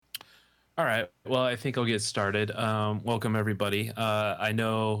All right. Well, I think I'll get started. Welcome, everybody. I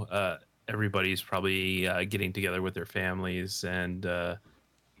know everybody's probably getting together with their families and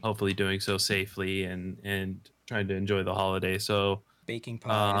hopefully doing so safely and trying to enjoy the holiday. So, Baking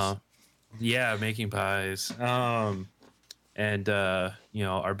pies. uh, yeah, making pies. And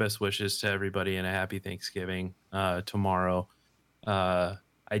our best wishes to everybody and a happy Thanksgiving tomorrow. Uh,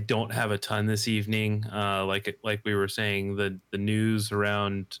 I don't have a ton this evening. Like we were saying, the news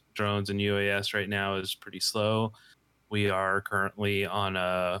around drones and UAS right now is pretty slow. We are currently on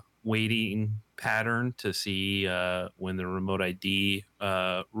a waiting pattern to see when the remote ID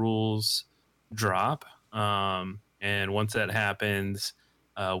rules drop. And once that happens,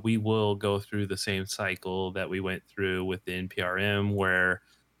 we will go through the same cycle that we went through with the NPRM, where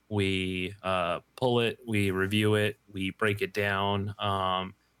we pull it, we review it, we break it down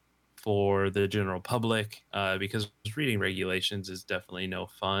for the general public because reading regulations is definitely no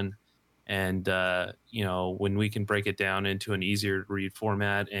fun. And when we can break it down into an easier to read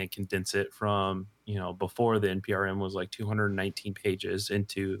format and condense it from before the NPRM was like 219 pages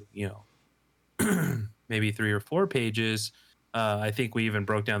into maybe 3 or 4 pages. I think we even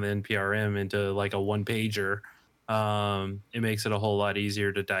broke down the NPRM into like a one pager. It makes it a whole lot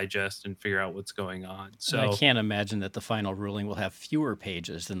easier to digest and figure out what's going on. And I So can't imagine that the final ruling will have fewer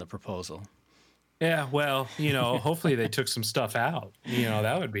pages than the proposal. yeah, well, hopefully they took some stuff out.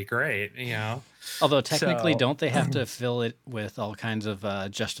 That would be great. Although technically, So don't they have to fill it with all kinds of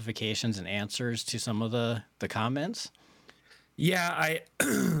justifications and answers to some of the comments? yeah, I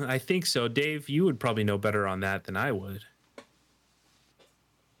I think so. Dave, you would probably know better on that than I would.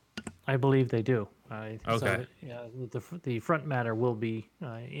 I believe they do. Okay. Yeah, the front matter will be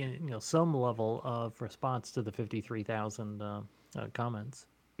in some level of response to the 53,000 comments.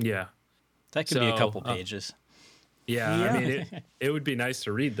 Yeah. That could be a So couple pages. yeah, I Yeah, mean it would be nice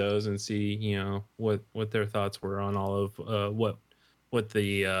to read those and see, what their thoughts were on all of what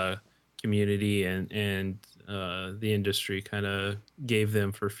the community and the industry kind of gave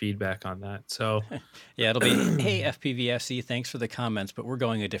them for feedback on that. So Yeah, it'll be, hey, FPVFC, thanks for the comments, but we're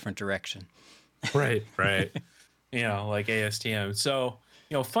going a different direction. right, right. Like ASTM. So,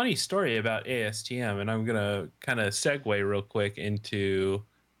 funny story about ASTM, and I'm gonna kind of segue real quick into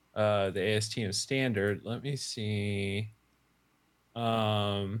the ASTM standard. Let me see.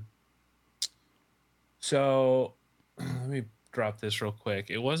 Um, so let me drop this real quick.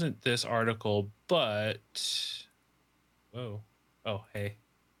 It wasn't this article, but whoa. Oh, hey.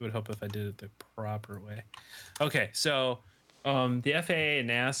 It would help if I did it the proper way. Okay, so the FAA and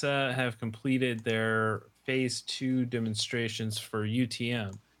NASA have completed their phase two demonstrations for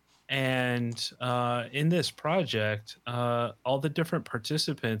UTM. And in this project, all the different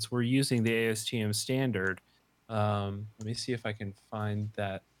participants were using the ASTM standard. Let me see if I can find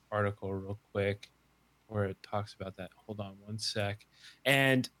that article real quick where it talks about that. Hold on one sec.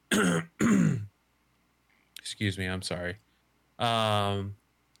 And excuse me, I'm sorry. Um,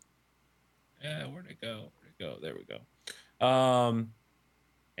 where'd it go? Where'd it go? There we go.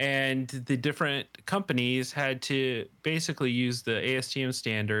 And the different companies had to basically use the ASTM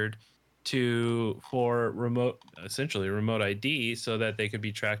standard for essentially remote ID, so that they could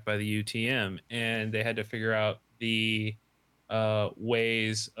be tracked by the UTM, and they had to figure out the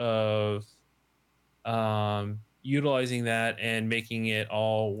ways of utilizing that and making it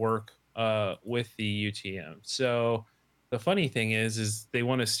all work with the UTM. So the funny thing is they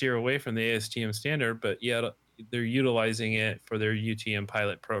want to steer away from the ASTM standard, but yet they're utilizing it for their UTM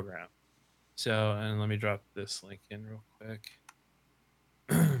pilot program. So, and let me drop this link in real quick.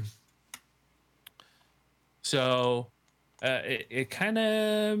 So, it kind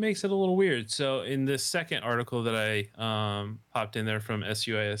of makes it a little weird. So, in this second article that I popped in there from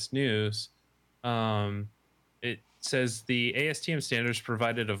SUIS News, um, it says the ASTM standards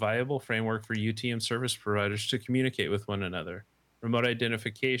provided a viable framework for UTM service providers to communicate with one another. Remote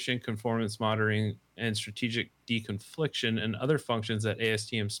identification, conformance monitoring, and strategic deconfliction and other functions that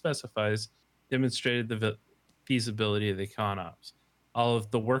ASTM specifies demonstrated the feasibility of the ConOps. All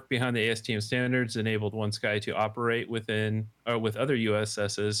of the work behind the ASTM standards enabled OneSky to operate within or with other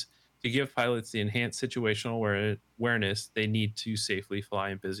USSs to give pilots the enhanced situational awareness they need to safely fly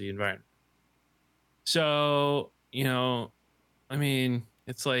in busy environments. So, I mean,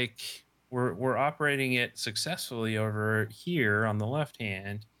 it's like we're operating it successfully over here on the left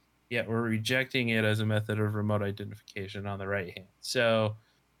hand, yet we're rejecting it as a method of remote identification on the right hand. So,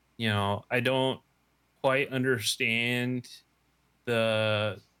 I don't quite understand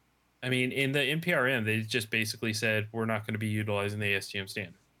the I mean, in the NPRM, they just basically said we're not going to be utilizing the ASTM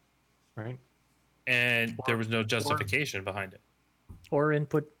standard, right. and there Or was no or justification behind it. or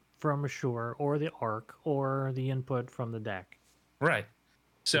input from ashore, or the arc, or the input from the deck. Right.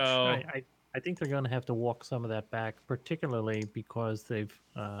 Which So I think they're going to have to walk some of that back, particularly because they've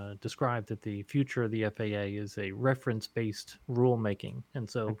described that the future of the FAA is a reference-based rulemaking, and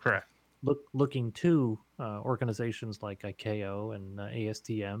so correct. looking to organizations like ICAO and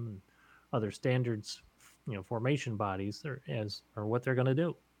ASTM and other standards, formation bodies, are what they're going to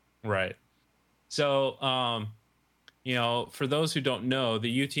do. Right. So for those who don't know,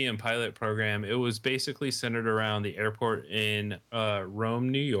 the UTM pilot program, it was basically centered around the airport in Rome,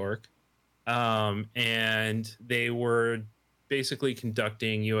 New York. And they were basically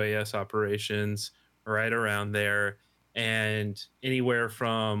conducting UAS operations right around there, and anywhere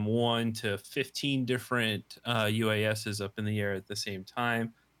from 1 to 15 different UASs up in the air at the same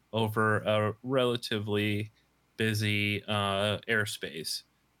time over a relatively busy airspace.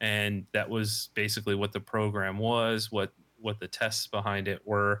 And that was basically what the program was, what the tests behind it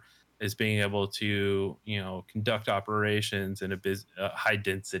were, is being able to conduct operations in a high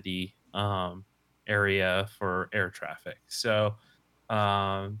density area for air traffic. So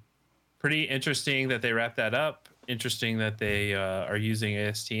um, pretty interesting that they wrap that up. Interesting that they are using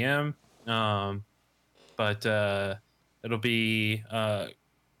ASTM. But it'll be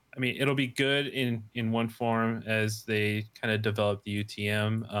it'll be good in one form as they kind of develop the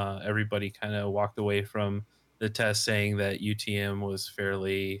UTM. Everybody kind of walked away from the test saying that UTM was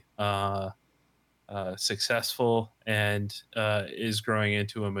fairly successful and is growing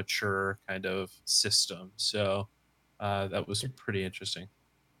into a mature kind of system. So that was Did, pretty interesting.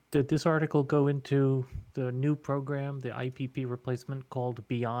 did this article go into the new program, the IPP replacement called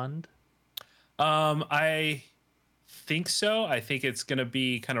Beyond? I think so. I think it's going to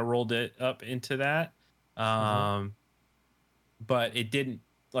be kind of rolled it up into that. Uh-huh. Um, but it didn't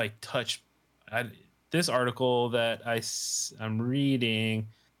like touch I, this article that I'm reading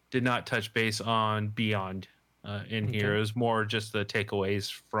did not touch base on Beyond in here. Okay. It was more just the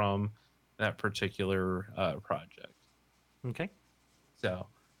takeaways from that particular project. Okay. So,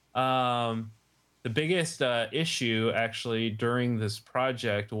 um, the biggest issue actually during this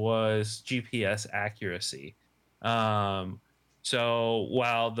project was GPS accuracy. Um, so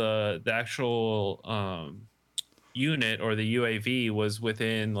while the actual unit or the UAV was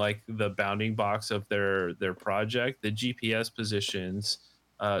within like the bounding box of their project, the GPS positions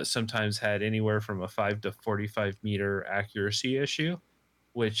sometimes had anywhere from a 5 to 45 meter accuracy issue,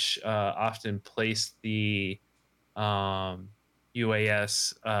 which often placed the um,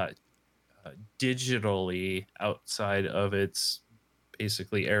 UAS digitally outside of its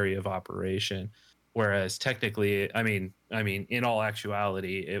basically area of operation, whereas technically, in all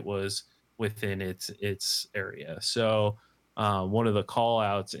actuality, it was within its area. So one of the call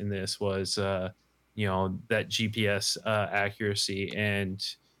outs in this was that GPS accuracy and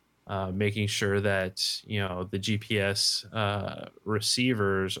making sure that the GPS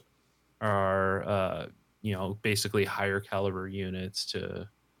receivers are basically higher caliber units to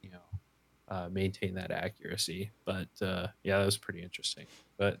you know maintain that accuracy. But yeah, that was pretty interesting.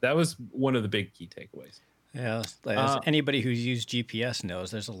 But that was one of the big key takeaways. Yeah, as Uh, anybody who's used GPS knows,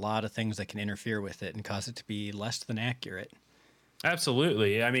 there's a lot of things that can interfere with it and cause it to be less than accurate.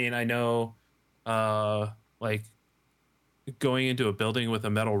 Absolutely. I mean, I know, like going into a building with a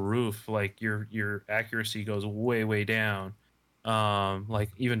metal roof, like your accuracy goes way down. Like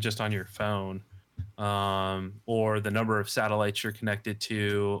even just on your phone, or the number of satellites you're connected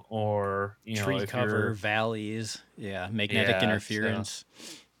to, or Tree if cover, you're valleys, yeah, magnetic yeah. So interference.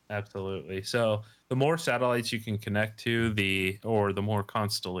 absolutely. So the more satellites you can connect to, the more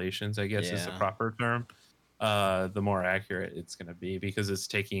constellations, I guess is the Yeah. proper term, the more accurate it's going to be because it's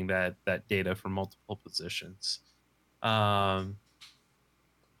taking that data from multiple positions. Um,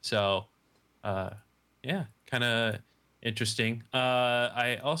 so, uh, yeah, kind of interesting.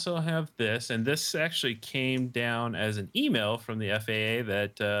 I also have this, and this actually came down as an email from the FAA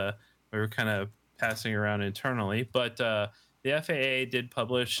that we were kind of passing around internally. But the FAA did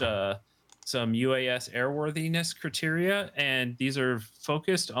publish some UAS airworthiness criteria, and these are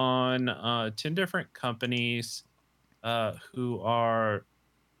focused on 10 different companies who are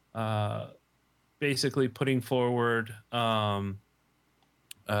uh, basically putting forward uh,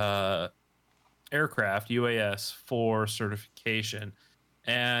 aircraft UAS for certification.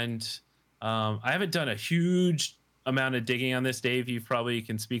 And I haven't done a huge amount of digging on this. Dave, you probably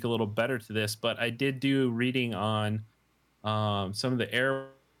can speak a little better to this, but I did do reading on some of the air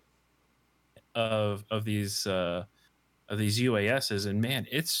of these UASs, and man,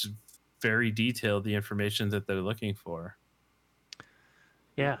 it's very detailed, the information that they're looking for.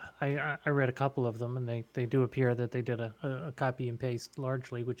 Yeah, I read a couple of them, and they do appear that they did a copy and paste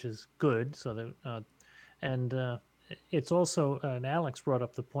largely, which is good. So that and it's also and Alex brought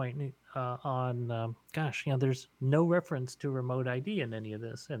up the point on gosh, there's no reference to remote ID in any of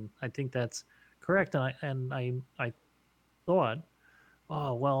this, and I think that's correct. And I thought,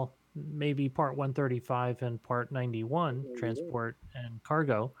 oh well, maybe Part 135 and Part 91 transport and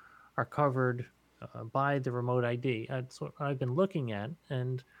cargo are covered by the remote ID. That's what I've been looking at,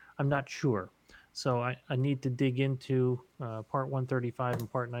 and I'm not sure. So I need to dig into Part 135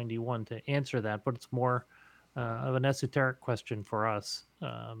 and Part 91 to answer that, but it's more of an esoteric question for us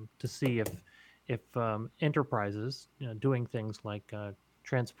to see if enterprises, doing things like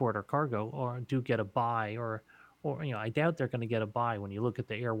transport or cargo, or do get a buy, or I doubt they're going to get a buy when you look at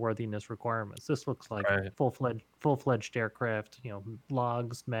the airworthiness requirements. This looks like Right. full-fledged aircraft,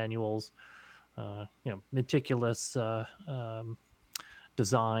 logs, manuals, meticulous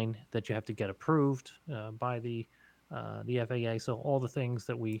design that you have to get approved by the FAA. So all the things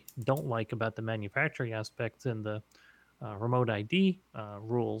that we don't like about the manufacturing aspects and the remote ID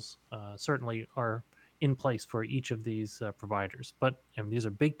rules certainly are in place for each of these providers. But these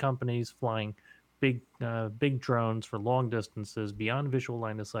are big companies flying big drones for long distances beyond visual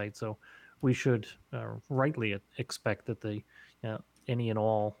line of sight. So we should rightly expect that the any and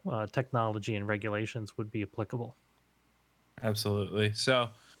all technology and regulations would be applicable. Absolutely. So,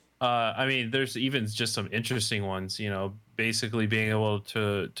 I mean, there's even just some interesting ones. Basically being able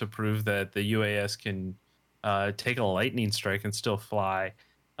to prove that the UAS can take a lightning strike and still fly.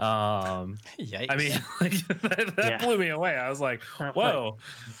 I mean, Yikes. like that Yeah. blew me away. I was like, Right. "Whoa!"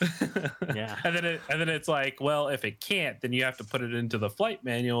 Yeah. and then it's like, well, if it can't, then you have to put it into the flight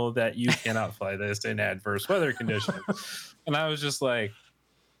manual that you cannot fly this in adverse weather conditions. And I was just like,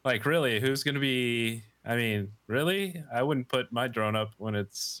 really, who's going to be? I mean, really? I wouldn't put my drone up when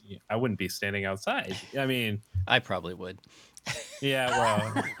I wouldn't be standing outside. I mean, I probably would. yeah,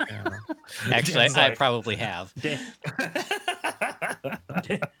 well, Actually, Dan's I like, probably have. Dan,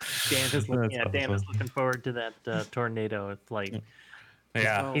 Dan is looking, That's yeah, Dan is awesome. looking forward to that tornado flight.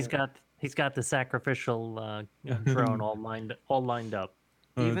 Yeah. He's So got the sacrificial drone all lined up.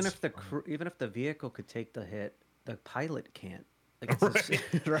 even That's if even if the vehicle could take the hit, the pilot can't. Like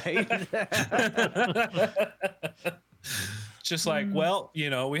it's right. Just like, well,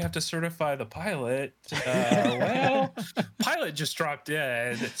 we have to certify the pilot. Well, pilot just dropped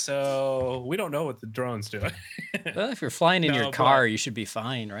dead, so we don't know what the drone's doing. Well, if you're flying in No, your but- car, you should be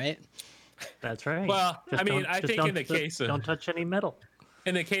fine, right? That's right. Well, I mean, don't- I think don't in the case of don't touch any metal.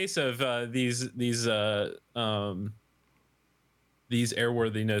 in the case of these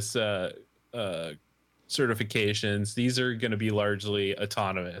airworthiness certifications, these are going to be largely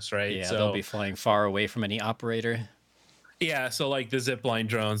autonomous, right? Yeah, So they'll be flying far away from any operator. yeah, so like the zipline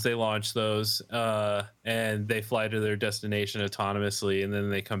drones, they launch those and they fly to their destination autonomously, and then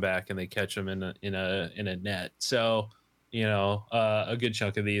they come back and they catch them in a net. So a good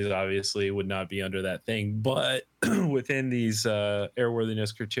chunk of these obviously would not be under that thing, but within these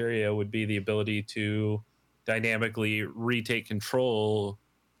airworthiness criteria would be the ability to dynamically retake control,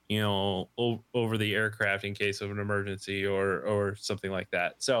 over the aircraft in case of an emergency or something like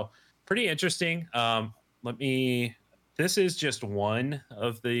that. So pretty interesting. This is just one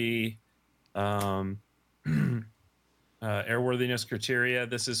of the airworthiness criteria.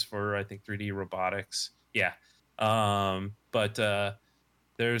 This is for, I think, 3D robotics. Yeah. But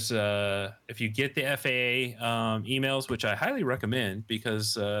there's if you get the FAA emails, which I highly recommend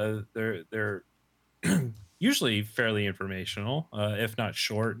because they're usually fairly informational, if not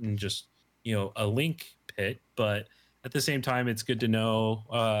short and just a link pit. But at the same time, it's good to know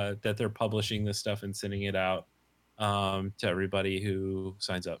that they're publishing this stuff and sending it out to everybody who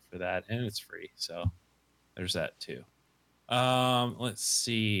signs up for that, and it's free. So there's that too. Let's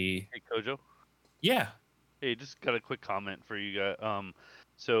see. Hey, Kojo. Yeah. Hey, just got a quick comment for you guys.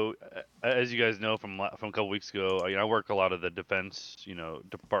 So as you guys know from a couple weeks ago, I work a lot of the defense,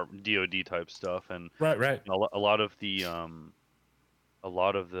 department DoD type stuff, and Right. a lot of the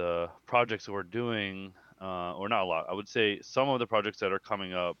projects that we're doing, or not a lot, I would say some of the projects that are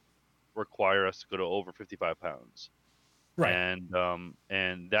coming up require us to go to over 55 pounds. Right. And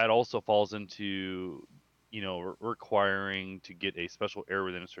that also falls into, requiring to get a special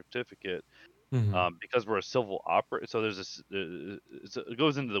airworthiness certificate. Because we're a civil operator, so there's this. It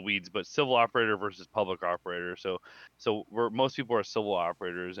goes into the weeds, but civil operator versus public operator. So most people are civil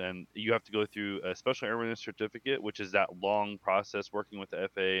operators, and you have to go through a special airworthiness certificate, which is that long process working with the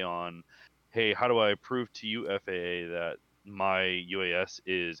FAA on, hey, how do I prove to you FAA that my UAS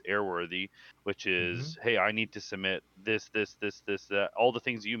is airworthy, which is, hey, I need to submit this, that, all the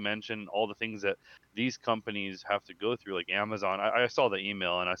things you mentioned, all the things that these companies have to go through, like Amazon. I saw the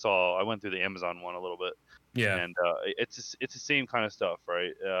email and I went through the Amazon one a little bit, Yeah. and it's the same kind of stuff,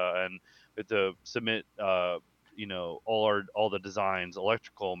 right? And we have to submit, all the designs,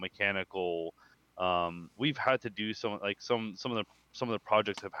 electrical, mechanical. We've had to do some of the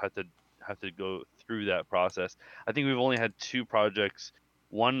projects have to go through that process. I think we've only had two projects.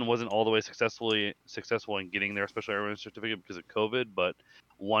 One wasn't all the way successful in getting their special airworthiness certificate because of COVID, but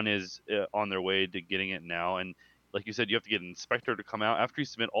one is on their way to getting it now. And like you said, you have to get an inspector to come out after you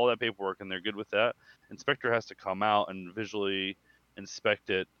submit all that paperwork, and they're good with that. Inspector has to come out and visually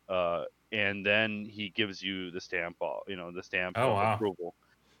inspect it, and then he gives you the stamp, the stamp Oh, of wow. approval.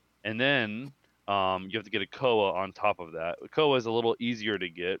 And then you have to get a COA on top of that. A COA is a little easier to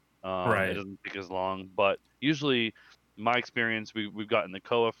get. Right. It doesn't take as long, but usually, my experience, we've gotten the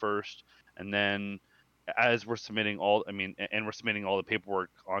COA first, and then as we're submitting and we're submitting all the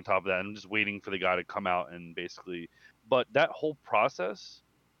paperwork on top of that. I'm just waiting for the guy to come out and basically. But that whole process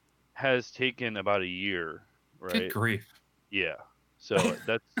has taken about a year, Good right? grief. Yeah. So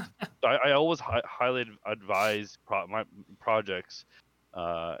that's I always highly advise my projects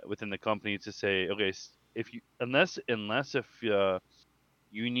within the company to say, okay, if you unless if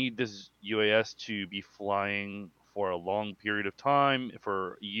you need this UAS to be flying for a long period of time,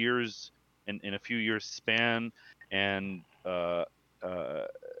 for years, in a few years span, and then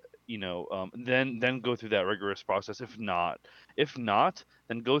go through that rigorous process. If not,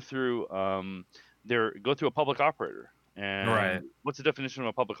 then go through a public operator. Right. And what's the definition of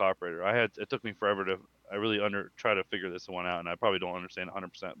a public operator? It took me forever to I really try to figure this one out, and I probably don't understand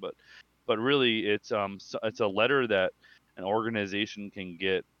 100%, but really it's a letter that an organization can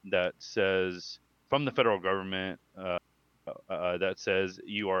get that says, from the federal government, that says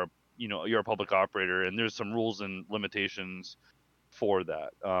you're a public operator, and there's some rules and limitations for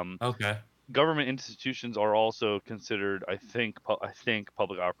that. Okay. Government institutions are also considered, I think,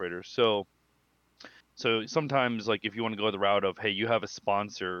 public operators. So sometimes, like, if you want to go the route of, hey, you have a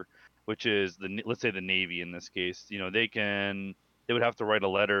sponsor, which is let's say the Navy in this case, they would have to write a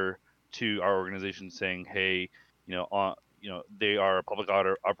letter to our organization saying, hey, they are a public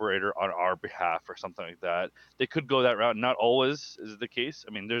operator on our behalf or something like that. They could go that route. Not always is the case.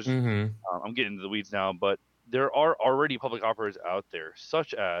 I mean, I'm getting into the weeds now, but there are already public operators out there,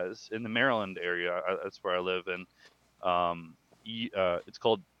 such as in the Maryland area. That's where I live, and it's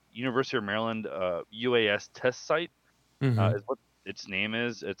called University of Maryland UAS Test Site, is what its name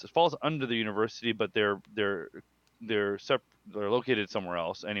is. It falls under the university, but they're located somewhere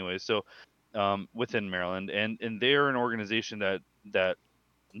else. Anyway, so within Maryland, and they're an organization that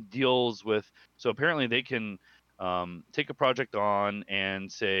deals with. So apparently, they can take a project on and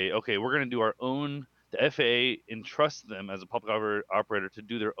say, okay, we're going to do our own. The FAA entrusts them as a public operator to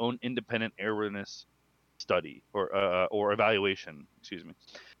do their own independent airworthiness study or evaluation. Excuse me.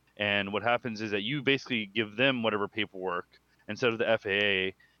 And what happens is that you basically give them whatever paperwork instead of the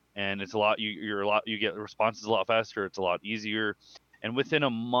FAA, and it's a lot. You get responses a lot faster. It's a lot easier, and within a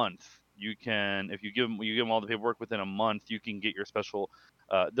month, if you give them all the paperwork within a month, you can get your special.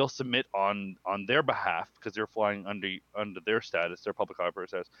 They'll submit on their behalf because they're flying under their status, their public operator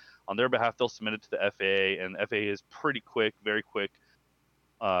status. On their behalf, they'll submit it to the FAA, and the FAA is pretty quick, very quick,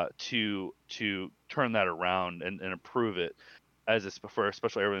 to turn that around and approve it for a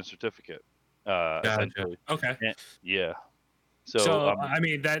special airworthiness certificate, Gotcha. essentially. Okay. Yeah. So, So I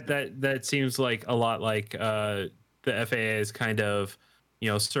mean, that seems like a lot like the FAA is kind of,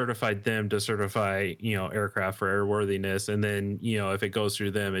 certified them to certify, aircraft for airworthiness. And then, if it goes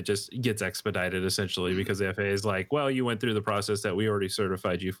through them, it just gets expedited essentially because the FAA is like, well, you went through the process that we already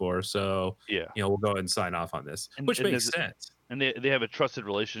certified you for. So, yeah, we'll go ahead and sign off on this, and, which and makes there's sense. and they have a trusted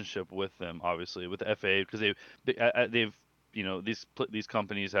relationship with them, obviously, with the FAA, because they've these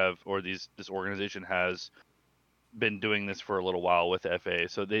companies have, or this organization has been doing this for a little while with the FAA,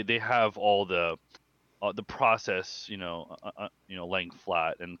 so they have all the process, laying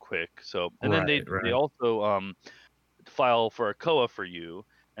flat and quick. So, and then they Right. also file for a COA for you,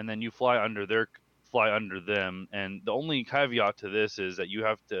 and then you fly under them. And the only caveat to this is that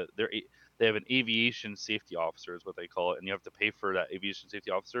they have an aviation safety officer, is what they call it, and you have to pay for that aviation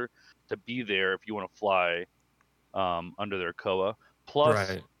safety officer to be there if you want to fly under their COA. Plus,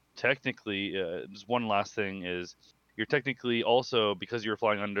 Right. technically, just one last thing is, you're technically also, because you're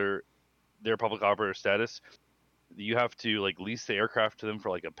flying under their public operator status, you have to like lease the aircraft to them for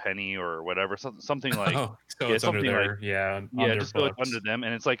like a penny or whatever, something like Oh, so yeah, it's under something like their on yeah, their just so it's books. under them,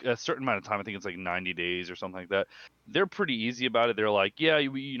 and it's like a certain amount of time. I think it's like 90 days or something like that. They're pretty easy about it. They're like, yeah,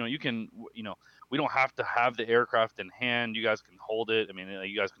 you know, you can, you know, we don't have to have the aircraft in hand. You guys can hold it. I mean,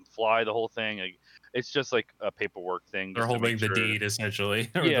 you guys can fly the whole thing. Like, it's just like a paperwork thing, They're just to make holding the sure. deed essentially,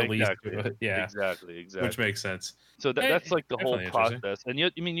 or Yeah, the lease exactly, to it. Yeah, exactly, which exactly. makes sense. So that's like the whole Definitely interesting. process. And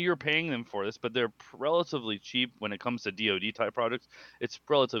yet, I mean, you're paying them for this, but they're relatively cheap when it comes to DoD type products. It's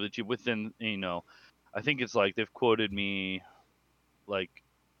relatively cheap within, you know, I think it's like they've quoted me like,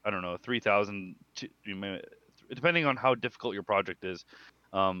 I don't know, 3,000 depending on how difficult your project is,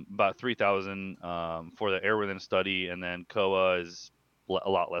 about 3,000 for the airworthiness study, and then COA is a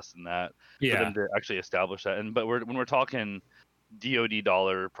lot less than that for Yeah, them to actually establish that. And but when we're talking DoD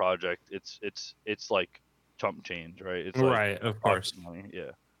dollar project, it's like chump change, right? It's like right. Of pocket course. money,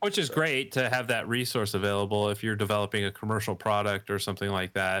 yeah. Which is So great to have that resource available if you're developing a commercial product or something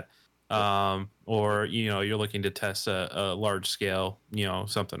like that. yep. Or you're looking to test a large scale,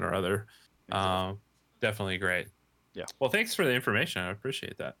 something or other. Exactly. Definitely great. Yeah. Well, thanks for the information. I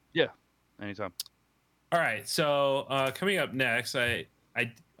appreciate that. Yeah. Anytime. All right. So coming up next, I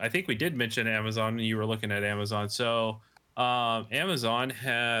think we did mention Amazon. You were looking at Amazon. So Amazon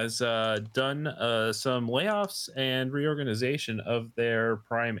has done some layoffs and reorganization of their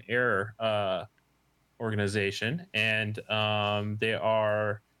Prime Air organization, and they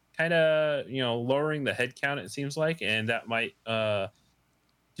are kind of lowering the headcount. It seems like, and that might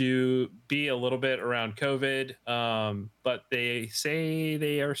be a little bit around COVID, but they say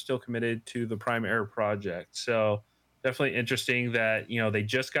they are still committed to the Prime Air project. So definitely interesting that they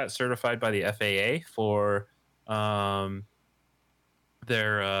just got certified by the FAA for um,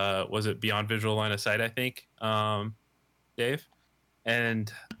 their was it Beyond Visual Line of Sight, I think, Dave,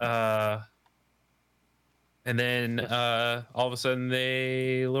 and uh, and then all of a sudden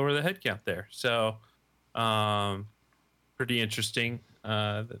they lower the headcount there. So um, pretty interesting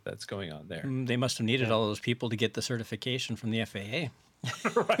that's going on there. They must have needed Yeah. all those people to get the certification from the FAA.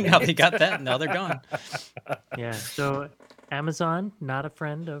 Right. Now they got that. Now they're gone. Yeah. So Amazon, not a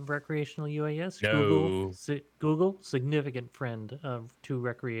friend of recreational UAS. No. Google, significant friend of to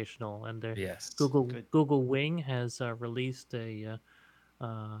recreational, and Yes. Google Wing has released a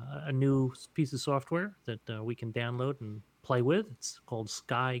new piece of software that we can download and play with. It's called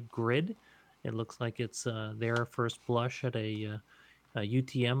Sky Grid. It looks like it's their first blush at a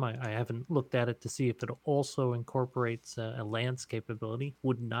UTM. I haven't looked at it to see if it also incorporates a lance capability.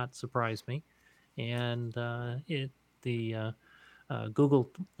 Would not surprise me. And the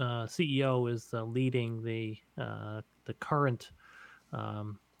Google CEO is leading the current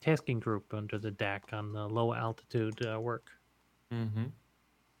tasking group under the DAC on the low altitude work. Mm-hmm.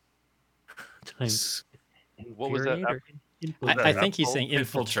 What was that? Infuriate or I think he's saying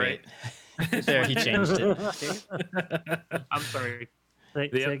infiltrate. There, he changed it. I'm sorry. Say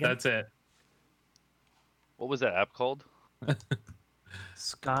Yep, again? that's it. What was that app called?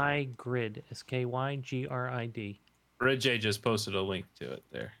 Sky Grid. SKYGRID. Red J just posted a link to it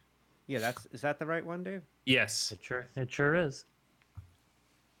there. Yeah, is that the right one, Dave? Yes. It sure is.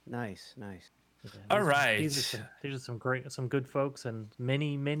 Nice, nice. Yeah, All right. These are some good folks, and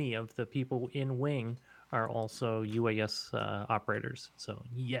many of the people in Wing are also UAS operators. So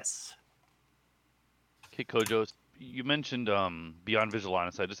yes. Okay, Kojo, you mentioned Beyond Visual Line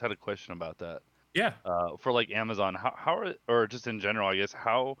of Sight. I just had a question about that. Yeah. For like Amazon, how are, or just in general, I guess,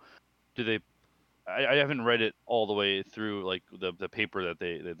 how do they? I haven't read it all the way through, like the paper that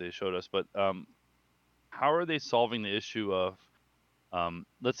they showed us, but how are they solving the issue of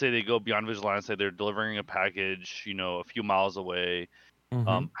let's say they go Beyond Visual Line of Sight, they're delivering a package, a few miles away.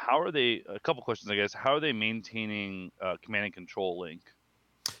 Mm-hmm. How are they? A couple questions, I guess. How are they maintaining command and control link?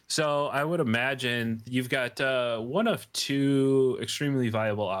 So I would imagine you've got one of two extremely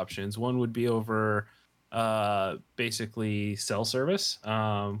viable options. One would be over basically cell service,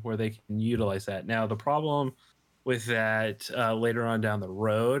 where they can utilize that. Now, the problem with that later on down the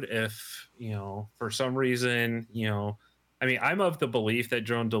road, if, for some reason, I mean, I'm of the belief that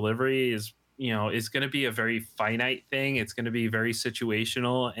drone delivery is going to be a very finite thing. It's going to be very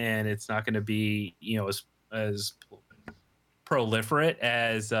situational, and it's not going to be, as proliferate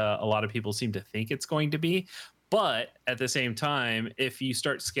as a lot of people seem to think it's going to be. But at the same time, if you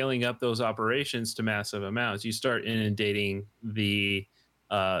start scaling up those operations to massive amounts, you start inundating the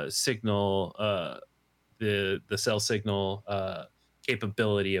signal, the cell signal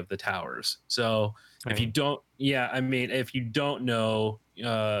capability of the towers. So if you don't, if you don't know,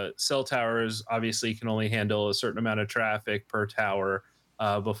 cell towers obviously can only handle a certain amount of traffic per tower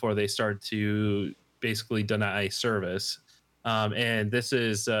before they start to basically deny service. And this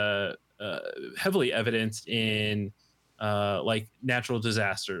is heavily evidenced in like natural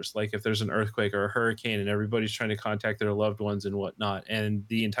disasters, like if there's an earthquake or a hurricane and everybody's trying to contact their loved ones and whatnot, and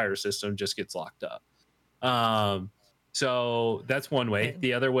the entire system just gets locked up. So that's one way. And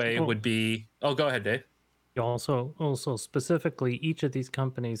The other way well, would be, oh, go ahead, Dave. you also specifically, each of these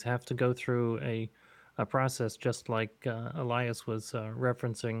companies have to go through a process, just like Elias was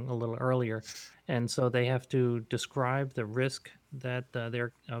referencing a little earlier, and so they have to describe the risk that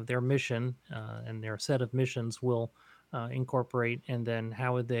their mission and their set of missions will incorporate, and then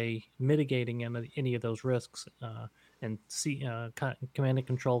how are they mitigating any of those risks. And command and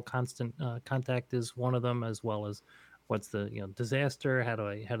control constant contact is one of them, as well as what's the disaster, how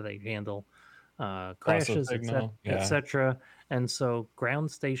do they handle Loss of crashes, signal. Yeah. etc. And so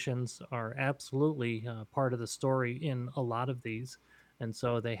ground stations are absolutely part of the story in a lot of these. And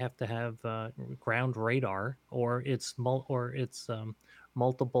so they have to have ground radar, or it's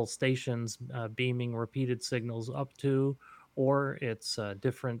multiple stations beaming repeated signals up to, or it's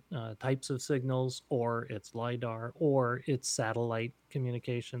different types of signals, or it's lidar, or it's satellite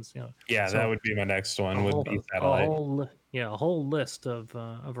communications. Yeah, that So would be my next one, a would be whole, a satellite. whole, yeah, a whole list of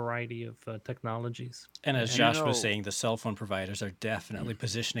a variety of technologies. And as And Josh was saying, the cell phone providers are definitely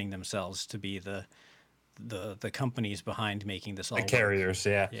positioning themselves to be the companies behind making this all The work. carriers,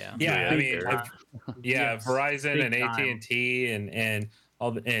 yeah. Yeah. Yeah, I Big mean, carriers. yeah, Yes, Verizon big and time. AT&T and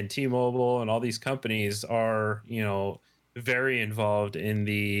and T-Mobile and all these companies are, very involved in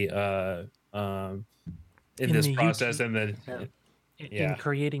the in In this the process, UT, and then in yeah.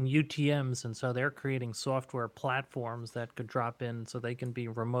 creating UTMs, and so they're creating software platforms that could drop in, so they can be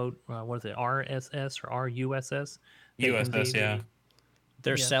remote. What is it, RSS or RUSS? They can be USS, yeah.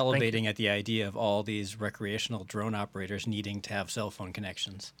 They're Yeah, thank you. salivating at the idea of all these recreational drone operators needing to have cell phone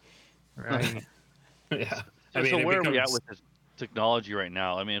connections. Right. Yeah. So it where are we at becomes with this technology right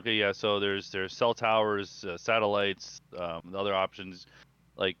now? I mean, okay, yeah. So there's cell towers, satellites, the other options.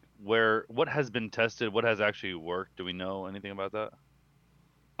 Like what has been tested? What has actually worked? Do we know anything about that?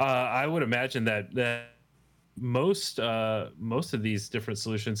 I would imagine that most of these different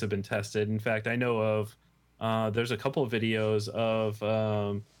solutions have been tested. In fact, I know of there's a couple of videos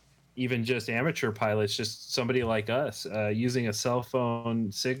of even just amateur pilots, just somebody like us, using a cell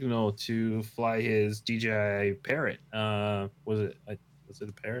phone signal to fly his DJI Parrot. Was it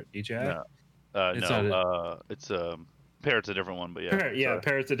a Parrot DJI? No, It's not a it's Parrot's a different one, but yeah. Parrot. Yeah, Sorry.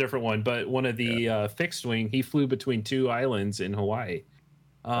 Parrot's a different one, but one of Yeah. the fixed wing, he flew between two islands in Hawaii,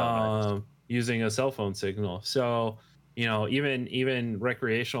 Oh, nice. using a cell phone signal. So, even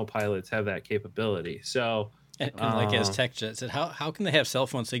recreational pilots have that capability. So, And like as TechJet said, how can they have cell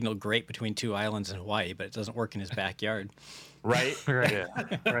phone signal great between two islands in Hawaii, but it doesn't work in his backyard? right? Right. Yeah.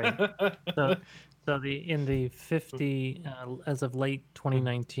 Right. So, in the 50 as of late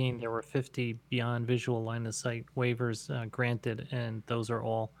 2019, there were 50 beyond visual line of sight waivers granted, and those are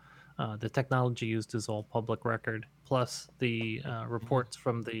all the technology used is all public record. Plus, the reports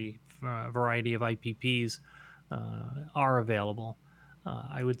from the variety of IPPs are available.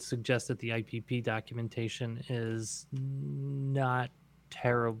 I would suggest that the IPP documentation is not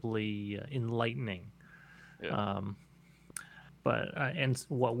terribly enlightening. Yeah. But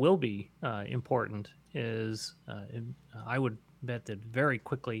what will be important is I would bet that very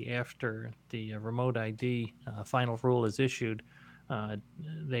quickly after the remote ID final rule is issued,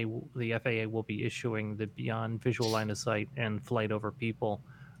 the FAA will be issuing the beyond visual line of sight and flight over people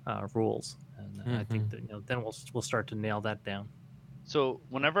rules, and I think that then we'll start to nail that down. So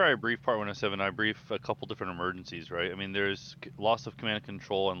whenever I brief Part 107, I brief a couple different emergencies, right? I mean, there's loss of command and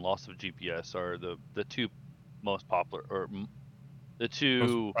control and loss of GPS are the two most popular, or the Most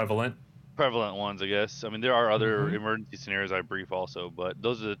two prevalent. ones, I guess. I mean, there are other Mhm. emergency scenarios I brief also, but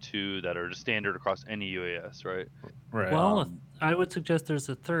those are the two that are just standard across any UAS, right? Right. Well, I would suggest there's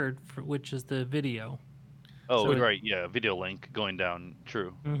a third, which is the video. Oh, So right, yeah, video link going down.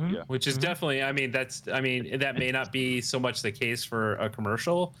 True. Mhm. Yeah. Which is definitely, that may not be so much the case for a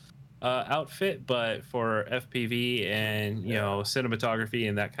commercial outfit, but for FPV and cinematography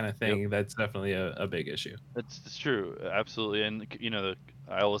and that kind of thing, that's definitely a big issue. It's true, absolutely. And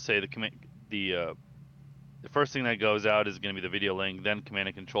I will say the first thing that goes out is going to be the video link, then command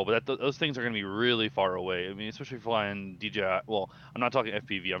and control. But those things are going to be really far away. I mean, especially flying DJI. Well, I'm not talking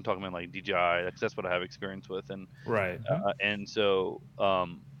FPV. I'm talking about like DJI. That's what I have experience with. And Right. and so,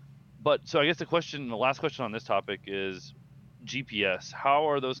 but so I guess the last question on this topic is GPS. How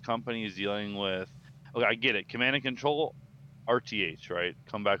are those companies dealing with? Okay, I get it. Command and control, RTH, right?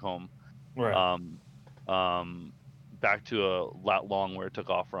 Come back home. Right. Um, back to a lat long where it took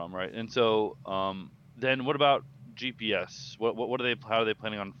off from, right? And so then what about GPS? What are they? How are they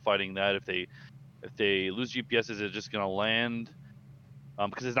planning on fighting that if they lose GPS? Is it just going to land?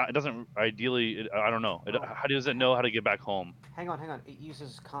 Because it's not. It doesn't. Ideally, I don't know. Well, How does it know how to get back home? hang on. It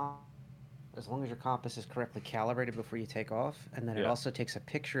uses as long as your compass is correctly calibrated before you take off, and then it Yeah. also takes a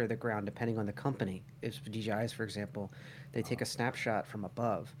picture of the ground depending on the company. If DJI's, for example, they take a snapshot from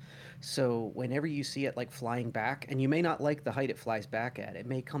above. So whenever you see it like flying back, and you may not like the height it flies back at, it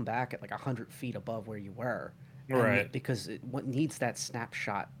may come back at like 100 feet above where you were, Right. Because what needs that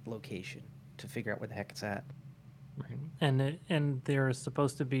snapshot location to figure out where the heck it's at. Right. And there is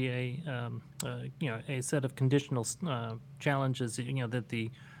supposed to be a set of conditional challenges that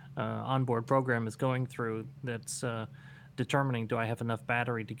the onboard program is going through that's determining, do I have enough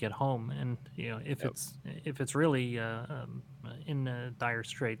battery to get home? And if it's really in dire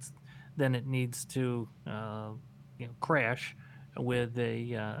straits, then it needs to crash with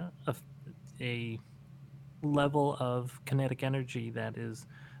a level of kinetic energy that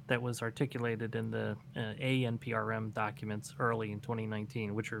was articulated in the ANPRM documents early in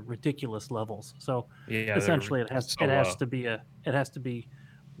 2019, which are ridiculous levels. So Yeah, essentially, it has low. to be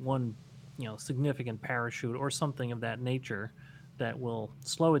one significant parachute or something of that nature that will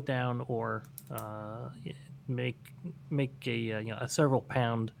slow it down or make a several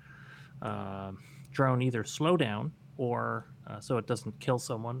pound drone either slow down or so it doesn't kill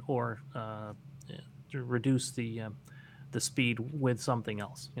someone, or to reduce the speed with something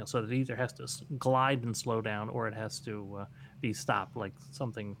else. So that it either has to glide and slow down, or it has to be stopped, like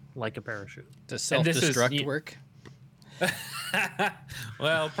something like a parachute. Does And this is- self-destruct work?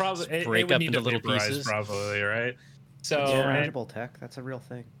 Well, probably Just it break would up need into to little vaporize, pieces? probably, right? So It's Yeah. frangible tech. That's a real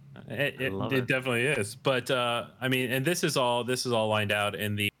thing. it love it. definitely is. But I mean, and this is all lined out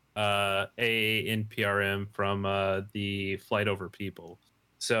in the AANPRM from the Flight Over People.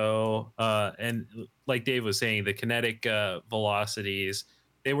 So and like Dave was saying, the kinetic velocities,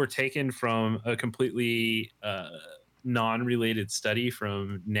 they were taken from a completely non-related study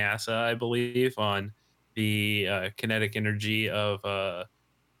from NASA, I believe, on the kinetic energy of a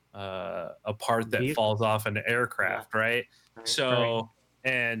part that Vehicle. falls off an aircraft, right? So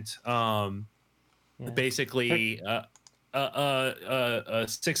and Yeah. basically a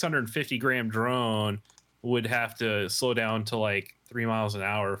 650 gram drone would have to slow down to like 3 miles an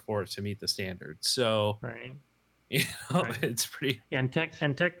hour for it to meet the standard. So Right. Right. it's pretty. Yeah, and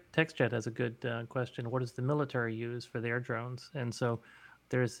TextJet has a good question. What does the military use for their drones? And so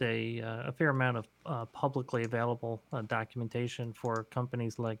there's a fair amount of publicly available documentation for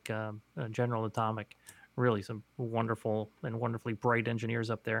companies like General Atomic. Really, some wonderfully bright engineers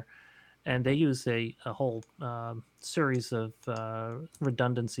up there, and they use a whole series of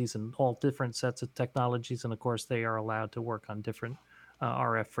redundancies and all different sets of technologies. And of course, they are allowed to work on different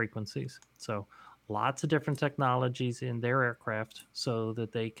RF frequencies. So lots of different technologies in their aircraft so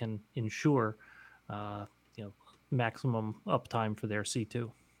that they can ensure maximum uptime for their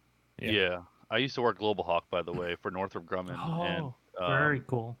C2. Yeah. I used to work Global Hawk, by the way, for Northrop Grumman. And Very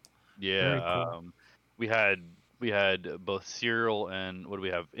cool. yeah, Very cool. we had both serial and what do we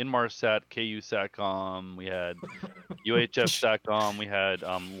have? Inmarsat, KU Satcom. We had UHF Satcom. We had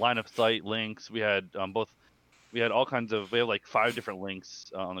line of sight links. We had both. We had all kinds of. We have like 5 different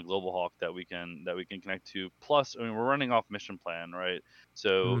links on the Global Hawk that we can connect to. Plus, I mean, we're running off mission plan, right?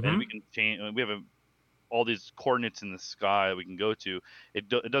 So and we can change. We have all these coordinates in the sky that we can go to. It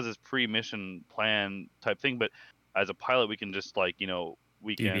does this pre-mission plan type thing, but as a pilot, we can just we can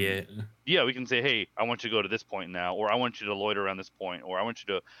we can say, hey, I want you to go to this point now, or I want you to loiter around this point, or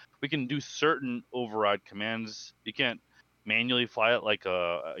we can do certain override commands. You can't manually fly it like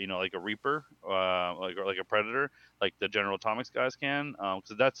a Reaper, like a Predator, like the General Atomics guys can,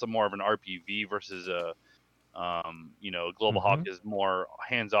 because that's more of an RPV versus a Global Hawk is more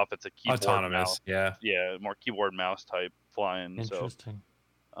hands off. It's a keyboard autonomous, mouse. More keyboard mouse type flying. Interesting.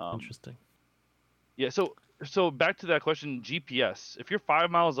 So, Interesting. Yeah. So back to that question, GPS. If you're 5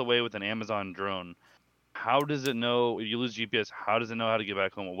 miles away with an Amazon drone, how does it know if you lose GPS? How does it know how to get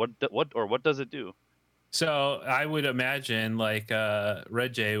back home? What does it do? So I would imagine like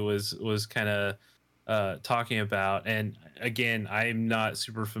Red Jay was kind of talking about, and again, I'm not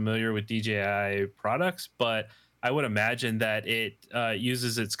super familiar with DJI products, but I would imagine that it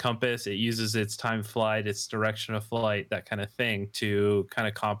uses its compass, it uses its time flight, its direction of flight, that kind of thing to kind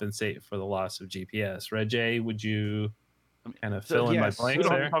of compensate for the loss of GPS. Red Jay, would you kind of fill in my yes, blanks We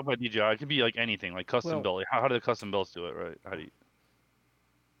don't have there? to talk about DJI. It could be like anything, like custom Well- build. How do the custom builds do it, right? How do you?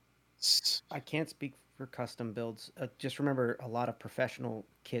 I can't speak for custom builds, just remember a lot of professional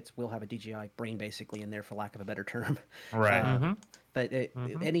kits will have a DJI brain basically in there, for lack of a better term. Right. Mm-hmm. But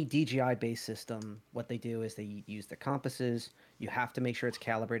Mhm. any DJI based system, what they do is they use the compasses. You have to make sure it's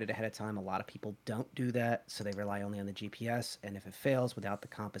calibrated ahead of time. A lot of people don't do that, so they rely only on the GPS. And if it fails without the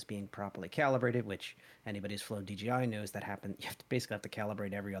compass being properly calibrated, which anybody who's flown DJI knows that happens, you have to basically have to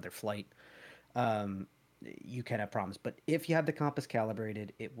calibrate every other flight. Um, you can have problems. But if you have the compass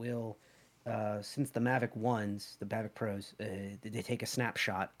calibrated, it will. Since the Mavic ones, the Mavic Pros, they take a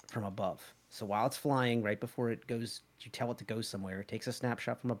snapshot from above. So while it's flying, right before it goes, you tell it to go somewhere. It takes a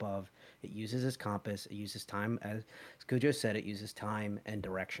snapshot from above. It uses its compass. It uses time, as Cujo said. It uses time and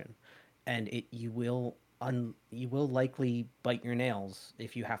direction, and you will likely bite your nails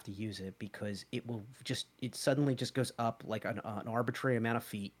if you have to use it, because it suddenly just goes up like an arbitrary amount of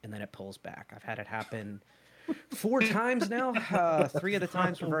feet, and then it pulls back. I've had it happen 4 times now. 3 of the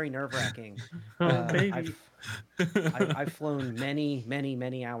times were very nerve-wracking. Oh, baby. I've flown many, many,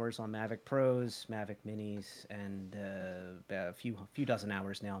 many hours on Mavic Pros, Mavic Minis, and a few dozen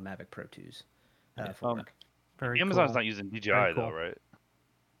hours now on Mavic Pro 2s for work. Very Amazon's cool. not using DJI Very though, cool. right?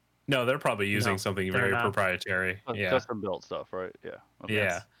 No, they're probably using No, something they're very not. proprietary. Yeah. Custom built stuff, right? Yeah. Okay.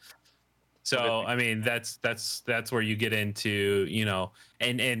 Yeah. So I mean that's where you get into, you know,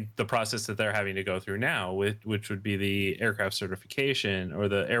 and the process that they're having to go through now, which would be the aircraft certification or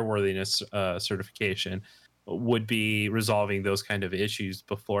the airworthiness certification, would be resolving those kind of issues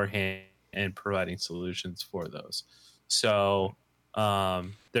beforehand and providing solutions for those. So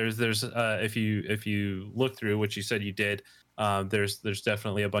there's if you look through what you said you did, there's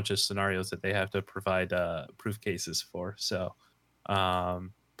definitely a bunch of scenarios that they have to provide proof cases for. So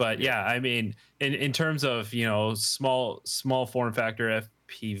but yeah, I mean, in terms of, you know, small form factor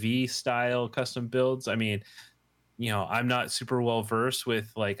FPV style custom builds, I mean, you know, I'm not super well versed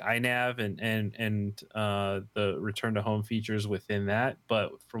with like iNav and the return to home features within that,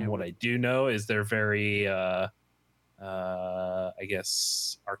 but from what I do know is they're very I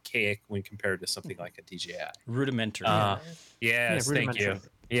guess archaic when compared to something like a DJI. Rudimentary. Yes, thank you. rudimentary.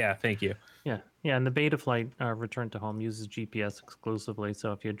 Yeah, thank you. Yeah, and the Betaflight return to home uses GPS exclusively.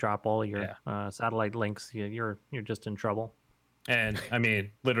 So if you drop all your satellite links, you're just in trouble. And I mean,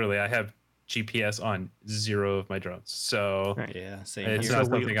 literally, I have GPS on 0 of my drones, so Right. Yeah, same it's here. not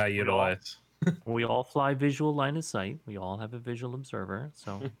So we- something I we all- utilize. We all fly visual line of sight. We all have a visual observer,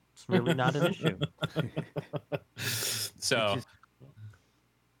 so it's really not an issue. So Just-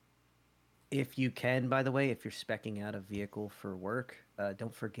 If you can, by the way, if you're speccing out a vehicle for work,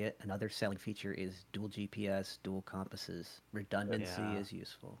 don't forget another selling feature is dual GPS, dual compasses. Redundancy Yeah. is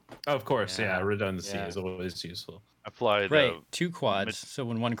useful. of course, yeah, Yeah. redundancy Yeah. is always useful. I fly the Right, 2 quads. So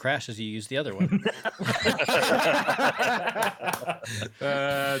when one crashes, you use the other one.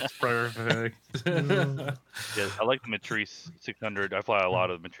 That's perfect. Yes, I like the Matrice 600. I fly a lot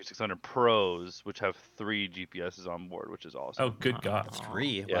of the Matrice 600 Pros, which have 3 GPSs on board, which is awesome. Oh, good God.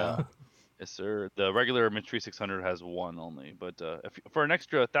 3. Yeah. Wow. Yes, sir. The regular Matrice 600 has 1 only, but if for an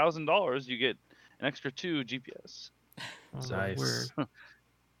extra $1,000, you get an extra 2 GPS. Oh, Nice. weird.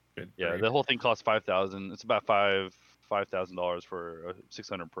 Good Yeah, grief. the whole thing costs $5,000. It's about $5,000 for a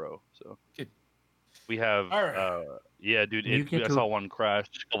 600 Pro. So Good. we have, All right. yeah, dude. You get I to- saw one crash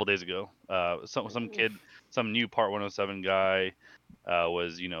a couple days ago. Some kid, some new Part 107 guy,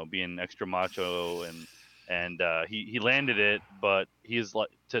 was being extra macho and he landed it, but he's like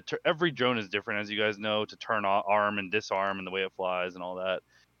every drone is different, as you guys know, to turn on, arm and disarm and the way it flies and all that.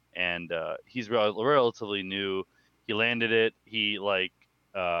 And he's relatively new. He landed it. He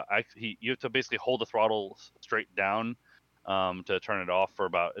you have to basically hold the throttle straight down to turn it off for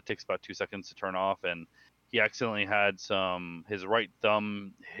it takes about 2 seconds to turn off, and he accidentally had his right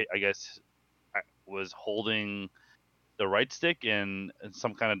thumb, I guess, was holding the right stick in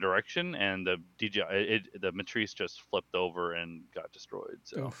some kind of direction, and the the Matrice just flipped over and got destroyed.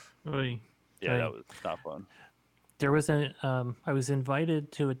 So Oof. Oy. yeah, Oy. that was not fun. There was I was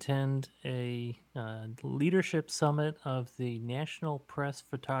invited to attend a leadership summit of the National Press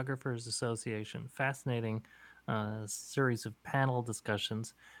Photographers Association. Fascinating series of panel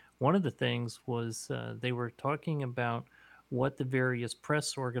discussions. One of the things was they were talking about what the various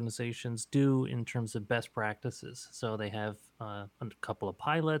press organizations do in terms of best practices. So they have a couple of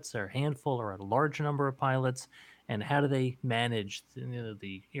pilots, or a handful, or a large number of pilots, and how do they manage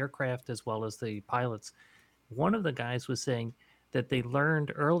the aircraft as well as the pilots. One of the guys was saying that they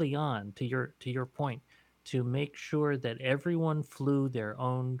learned early on, to your point, to make sure that everyone flew their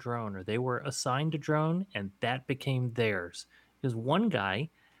own drone, or they were assigned a drone and that became theirs. Because one guy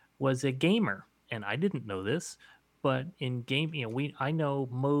was a gamer, and I didn't know this, but in game, I know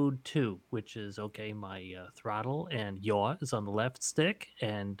mode 2, which is okay. My throttle and yaw is on the left stick,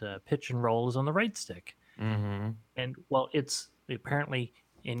 and pitch and roll is on the right stick. Mm-hmm. And well, it's apparently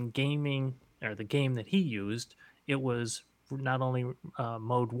in gaming, or the game that he used, it was not only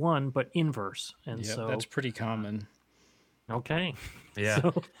mode 1 but inverse. And Yep, that's so pretty common. okay, Yeah.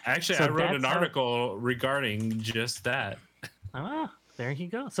 so Actually, so I wrote an that's how. article regarding just that. Ah, there you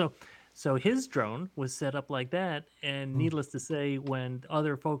go. So his drone was set up like that, and Mm. needless to say, when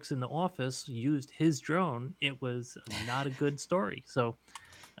other folks in the office used his drone, it was not a good story. So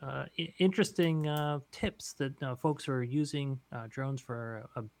interesting tips that folks who are using drones for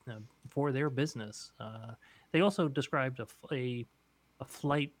their business. They also described a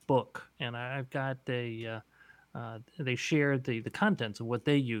flight book, and I've got they shared the contents of what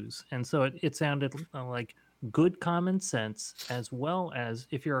they use, and so it sounded like good common sense, as well as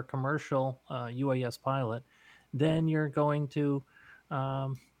if you're a commercial UAS pilot, then you're going to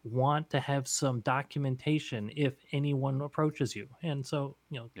want to have some documentation if anyone approaches you. And so,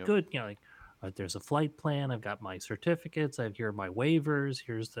 Yep. good, like there's a flight plan, I've got my certificates, I've here my waivers,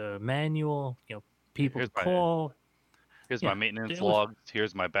 here's the manual, people to Here's my call. here's my Yeah, maintenance it was. logs.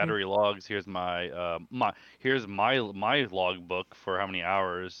 Here's my Yeah, battery logs. Here's my logbook for how many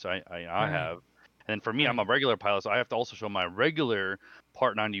hours I right, have. And then for me, I'm right. a regular pilot, so I have to also show my regular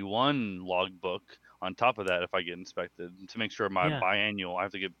Part 91 logbook on top of that if I get inspected to make sure my Yeah, biannual. I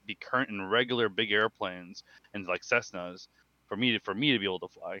have to be current in regular big airplanes and like Cessnas for me to be able to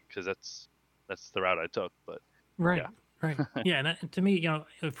fly, because that's the route I took. But right, yeah, right. Yeah, and to me,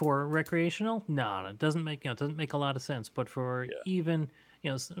 for recreational, no, it doesn't make a lot of sense. But for yeah, even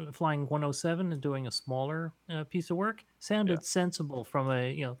flying 107 and doing a smaller piece of work yeah. sounded sensible from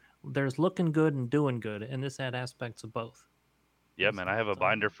a there's looking good and doing good, and this had aspects of both. Yeah, man, I have a So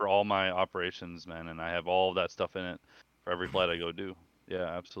binder for all my operations, man, and I have all of that stuff in it for every flight I go do. Yeah,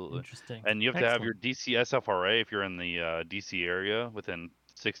 absolutely. interesting, And you have to have your excellent. DC SFRA if you're in the DC area within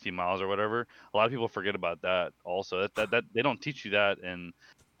 60 miles or whatever. A lot of people forget about that also. That they don't teach you that in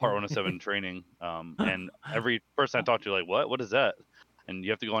Part 107 training. And every person I talk to, like, what is that? And you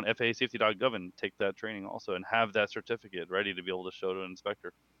have to go on FAAsafety.gov and take that training also, and have that certificate ready to be able to show to an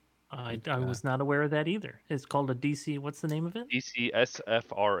inspector. I was not aware of that either. It's called a DC. What's the name of it?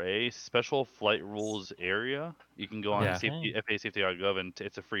 DCSFRA, Special Flight Rules Area. You can go on Yeah. Okay, FAAsafety.gov, and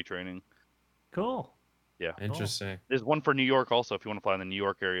it's a free training. cool. Yeah. Cool. Interesting. There's one for New York also. If you want to fly in the New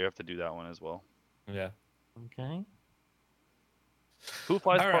York area, you have to do that one as well. Yeah. Okay. Who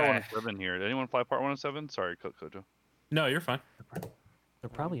flies All Part right. 107 here? Did anyone fly Part 107? Sorry, Kojo. No, you're fine. There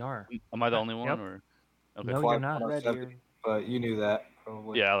probably are. Am I the only one? Yep. Or okay. No, Fly you're not. Red 107, ear. but you knew that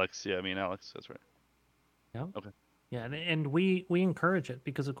probably. Yeah, Alex. Yeah, me and Alex. That's right. Yep. Okay. Yeah, and we encourage it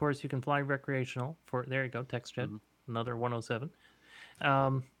because of course you can fly recreational for there you go, TextJet, Mhm. another 107.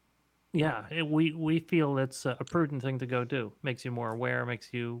 Yeah, we feel it's a prudent thing to go do. Makes you more aware,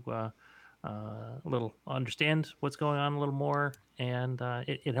 makes you a little understand what's going on a little more, and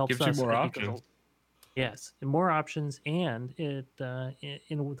it helps Gives you us more because options. yes, and more options, and it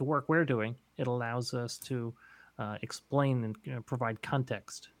in the work we're doing, it allows us to explain and provide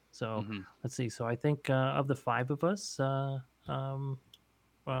context. So Mhm. let's see. So I think of the five of us, um,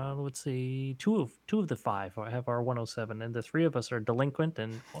 let's see, two of the five have our 107, and the three of us are delinquent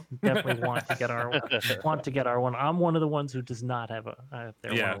and definitely want to get our one. I'm one of the ones who does not have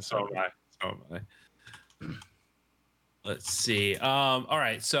their Yeah, so 107. am I. So am I. Let's see. All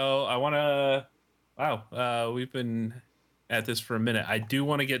right. So I want to. Wow. We've been at this for a minute. I do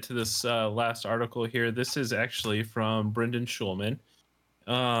want to get to this last article here. This is actually from Brendan Schulman.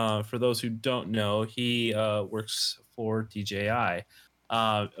 For those who don't know, he works for DJI.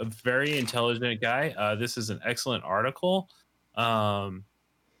 A very intelligent guy. This is an excellent article. I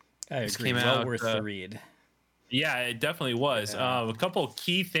This agree. came Well out. worth the read. Yeah, it definitely was. Yeah. A couple of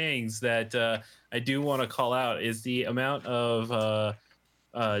key things that I do want to call out is the amount of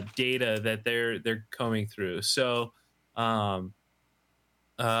data that they're coming through. So um,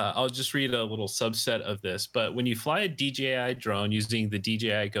 I'll just read a little subset of this. But when you fly a DJI drone using the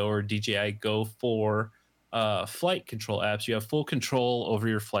DJI Go or DJI Go 4 flight control apps, you have full control over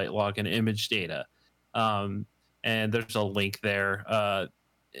your flight log and image data. Um, and there's a link there.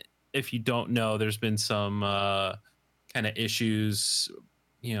 If you don't know, there's been some kind of issues,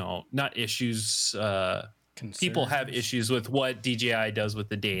 not issues. People have Concerns. issues with what DJI does with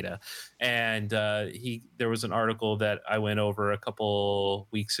the data, and there was an article that I went over a couple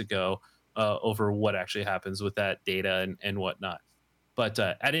weeks ago over what actually happens with that data and whatnot. But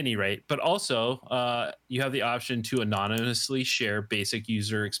at any rate, but also you have the option to anonymously share basic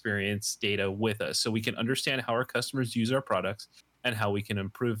user experience data with us so we can understand how our customers use our products and how we can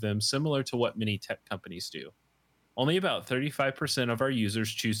improve them, similar to what many tech companies do. Only about 35% of our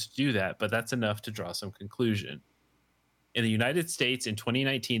users choose to do that, but that's enough to draw some conclusion. In the United States in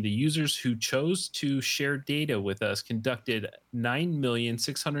 2019, the users who chose to share data with us conducted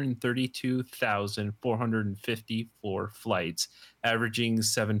 9,632,454 flights, averaging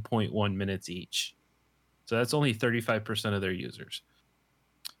 7.1 minutes each. So that's only 35% of their users.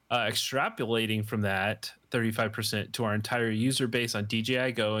 Extrapolating from that 35% to our entire user base on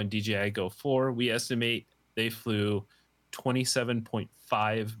DJI Go and DJI Go 4, we estimate they flew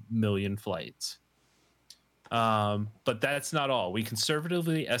 27.5 million flights. But that's not all. We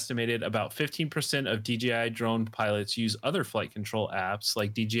conservatively estimated about 15% of DJI drone pilots use other flight control apps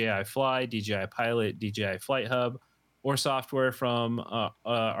like DJI Fly, DJI Pilot, DJI Flight Hub, or software from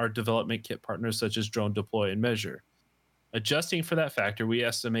our development kit partners such as Drone Deploy and Measure. Adjusting for that factor, we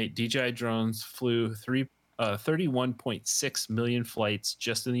estimate DJI drones flew 31.6 million flights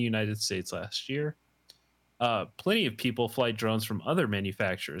just in the United States last year. Plenty of people fly drones from other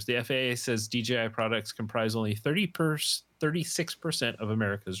manufacturers. The FAA says DJI products comprise only 36% of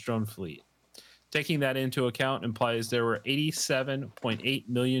America's drone fleet. Taking that into account implies there were 87.8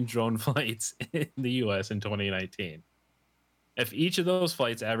 million drone flights in the US in 2019. If each of those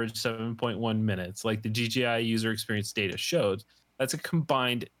flights averaged 7.1 minutes, like the DJI user experience data showed, that's a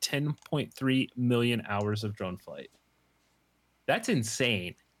combined 10.3 million hours of drone flight. That's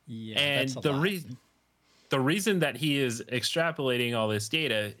insane. Yeah, and that's a lot. The reason that he is extrapolating all this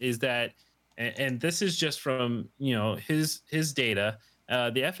data is that, and this is just from his data.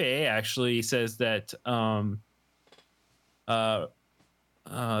 The FAA actually says that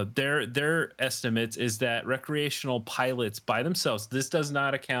their estimates is that recreational pilots by themselves. This does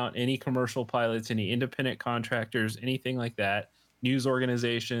not account any commercial pilots, any independent contractors, anything like that. News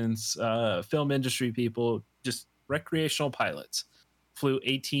organizations, film industry people, just recreational pilots flew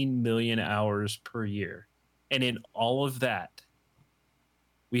 18 million hours per year. And in all of that,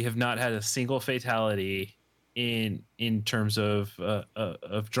 we have not had a single fatality in terms of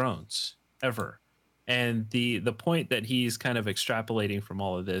drones ever. And the point that he's kind of extrapolating from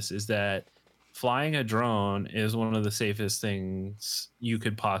all of this is that flying a drone is one of the safest things you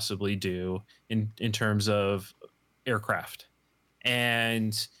could possibly do in terms of aircraft.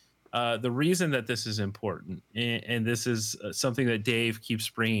 And the reason that this is important, and this is something that Dave keeps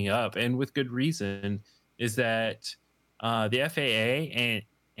bringing up, and with good reason, is that the FAA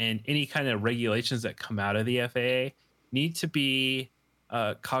and any kind of regulations that come out of the FAA need to be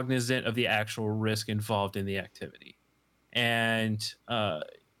cognizant of the actual risk involved in the activity. And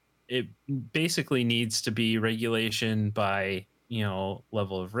it basically needs to be regulation by,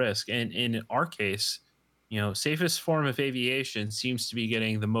 level of risk. And in our case, safest form of aviation seems to be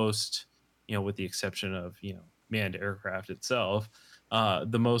getting the most, with the exception of, manned aircraft itself,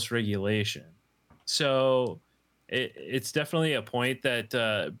 the most regulation. So it's definitely a point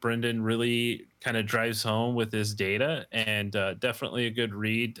that Brendan really kind of drives home with his data, and definitely a good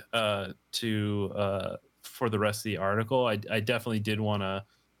read for the rest of the article. I definitely did want to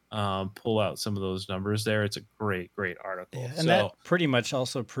pull out some of those numbers there. It's a great article. Yeah, and that pretty much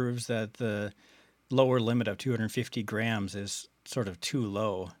also proves that the lower limit of 250 grams is sort of too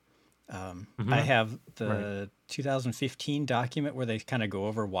low. I have the 2015 document where they kind of go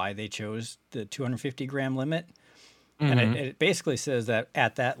over why they chose the 250 gram limit. And it basically says that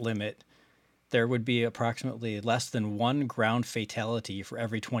at that limit, there would be approximately less than one ground fatality for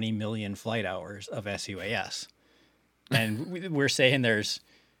every 20 million flight hours of SUAS. And we're saying there's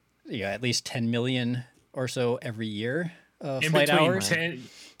at least 10 million or so every year flight hours. 10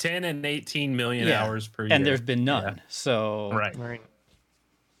 and 18 million hours per year. And there's been none. Yeah. So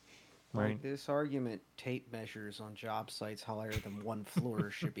Right. This argument, tape measures on job sites higher than one floor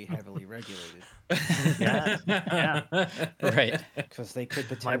should be heavily regulated. Yeah. Right. Because they could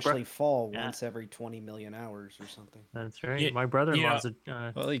potentially fall once every 20 million hours or something. That's right. Yeah, my brother-in-law's a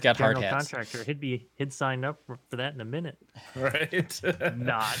he got hard hats. contractor. He'd sign up for that in a minute. Right.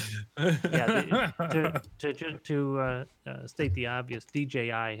 Not. Yeah. To state the obvious,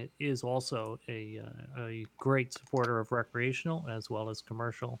 DJI is also a great supporter of recreational as well as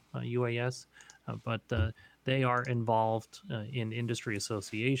commercial UAS, but they are involved in industry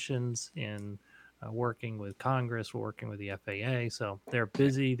associations, in working with Congress, working with the FAA. So they're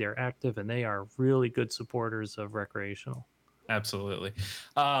busy, they're active, and they are really good supporters of recreational. Absolutely.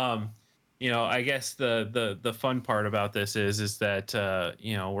 I guess the fun part about this is that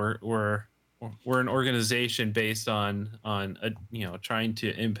we're we're an organization based on trying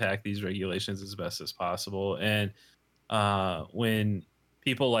to impact these regulations as best as possible. And when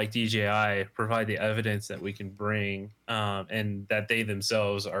people like DJI provide the evidence that we can bring, and that they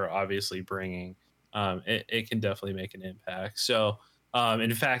themselves are obviously bringing, it can definitely make an impact. So,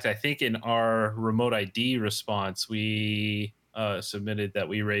 in fact, I think in our remote ID response, we submitted that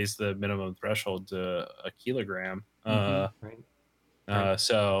we raised the minimum threshold to a kilogram. Right. Right.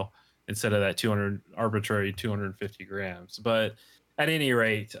 So instead of that 200 arbitrary 250 grams. But at any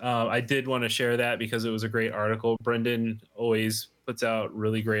rate, I did want to share that because it was a great article. Brendan always puts out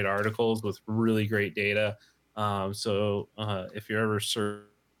really great articles with really great data. So if you're ever somebody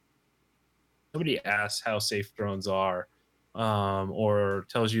asks how safe drones are, or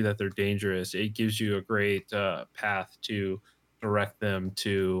tells you that they're dangerous, it gives you a great path to direct them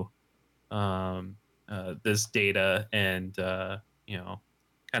to this data and you know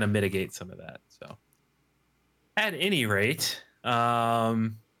kind of mitigate some of that. So at any rate,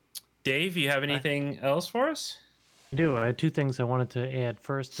 Dave, you have I anything else for us? do. I had two things I wanted to add.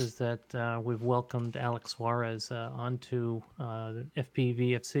 First is that we've welcomed Alex Suarez onto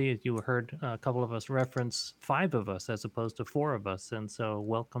FPVFC. As you heard a couple of us reference 5 of us as opposed to 4 of us. And so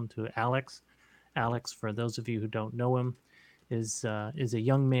welcome to Alex. Alex, for those of you who don't know him, is a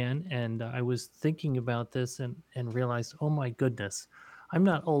young man. And I was thinking about this and realized, oh my goodness, I'm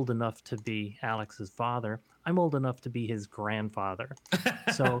not old enough to be Alex's father. I'm old enough to be his grandfather.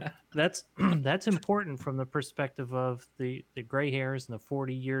 So that's that's important from the perspective of the gray hairs and the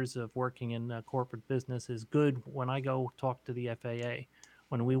 40 years of working in corporate business is good when I go talk to the FAA.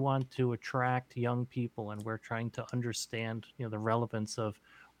 When we want to attract young people and we're trying to understand, the relevance of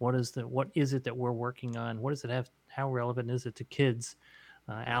what is it that we're working on? What does it have? How relevant is it to kids?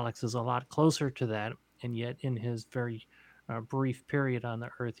 Alex is a lot closer to that, and yet in his very brief period on the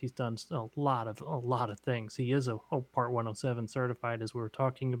earth, he's done a lot of things. He is a Part 107 certified, as we were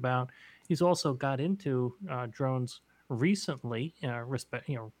talking about. He's also got into drones recently,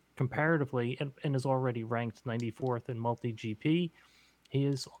 comparatively, and is already ranked 94th in multi GP. He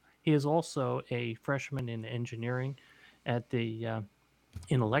is also a freshman in engineering at the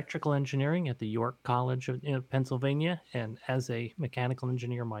in electrical engineering at the York College of Pennsylvania, and as a mechanical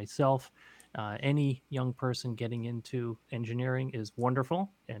engineer myself, any young person getting into engineering is wonderful.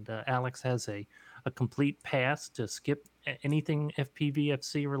 And Alex has a complete pass to skip anything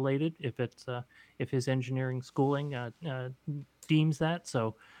FPVFC related if his engineering schooling deems that.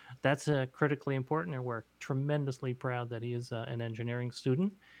 So that's critically important, and we're tremendously proud that he is an engineering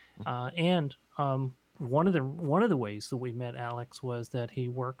student. And one of the ways that we met Alex was that he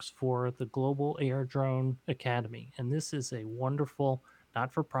works for the Global Air Drone Academy, and this is a wonderful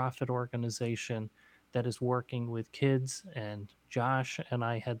not-for-profit organization that is working with kids. And Josh and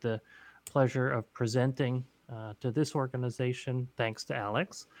I had the pleasure of presenting to this organization, thanks to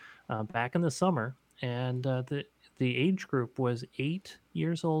Alex, back in the summer. And the age group was 8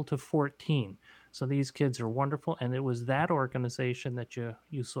 years old to 14. So these kids are wonderful, and it was that organization that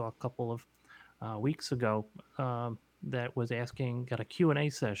you saw a couple of weeks ago that was got a Q&A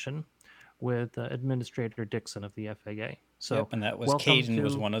session with Administrator Dixon of the FAA. So yep, and that was Caden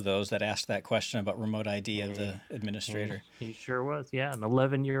was one of those that asked that question about remote ID of the administrator. He sure was, yeah, an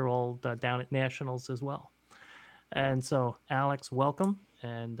 11-year-old down at Nationals as well. And so, Alex, welcome.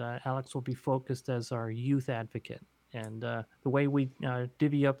 And Alex will be focused as our youth advocate. And the way we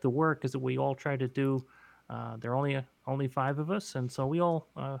divvy up the work is that we all try to do. There are only 5 of us, and so we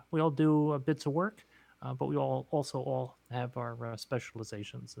all do bits of work, but we all have our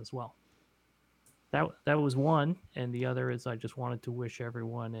specializations as well. That was one, and the other is I just wanted to wish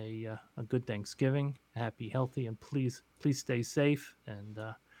everyone a good Thanksgiving, happy, healthy, and please stay safe and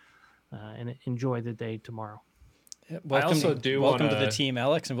enjoy the day tomorrow. Welcome to the team,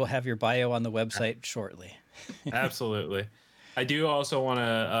 Alex, and we'll have your bio on the website shortly. Absolutely. I do also want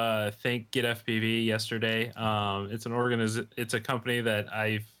to thank Get FPV yesterday. It's a company that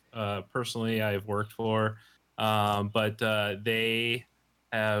I've worked for, but they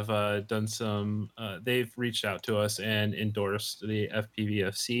have done some. They've reached out to us and endorsed the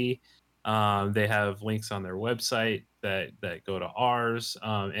FPVFC. They have links on their website that go to ours.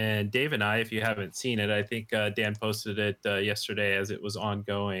 And Dave and I, if you haven't seen it, I think Dan posted it yesterday as it was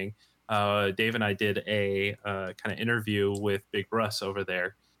ongoing. Dave and I did a kind of interview with Big Russ over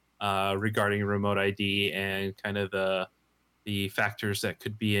there regarding remote ID and kind of the factors that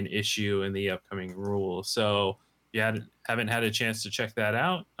could be an issue in the upcoming rule. So if you haven't had a chance to check that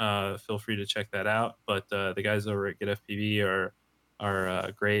out, feel free to check that out. But the guys over at Get FPV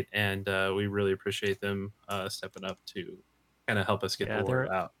are great, and we really appreciate them stepping up to kind of help us get the word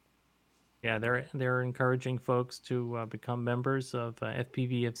out. Yeah, they're encouraging folks to become members of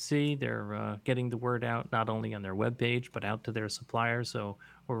FPVFC. They're getting the word out not only on their webpage but out to their suppliers. So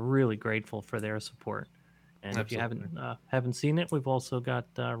we're really grateful for their support. And if you Absolutely. haven't seen it, we've also got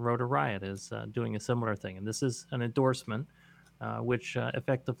Rotor Riot is doing a similar thing, and this is an endorsement, which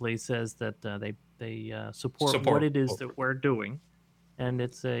effectively says that they support what it is that we're doing, and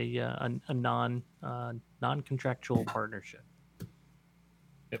it's a non-contractual partnership.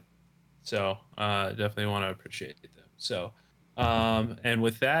 So definitely want to appreciate them. So, and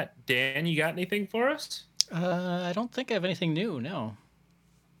with that, Dan, you got anything for us? I don't think I have anything new. No.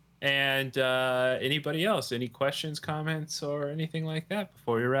 And anybody else? Any questions, comments, or anything like that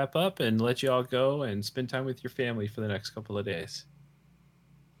before we wrap up and let you all go and spend time with your family for the next couple of days?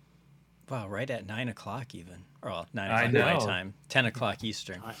 Wow, right at 9 o'clock even. Or 9 I o'clock know. my time, 10 o'clock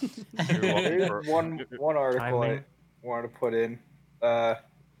Eastern. There's one article I wanted to put in.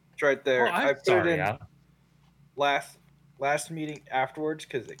 It's right there. I put it in last meeting afterwards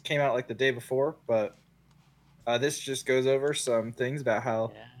because it came out like the day before, but this just goes over some things about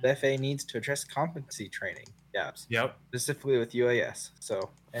how the FAA needs to address competency training gaps. Yep. Specifically with UAS. So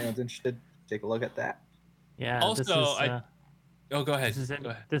anyone's interested, take a look at that. Yeah. Also, go ahead.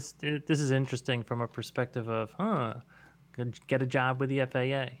 This is interesting from a perspective of get a job with the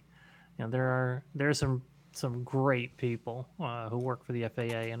FAA. You know, there are some great people who work for the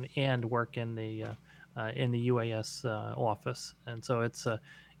FAA and work in the UAS office, and so it's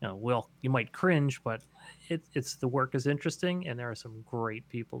well, you might cringe, but it's the work is interesting, and there are some great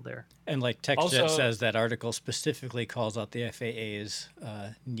people there. And like TechJet says, that article specifically calls out the FAA's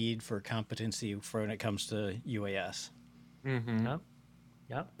need for competency for when it comes to UAS. Mm-hmm.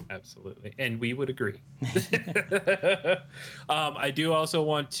 Yep. Absolutely. And we would agree. I do also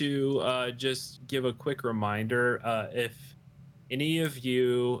want to just give a quick reminder. If any of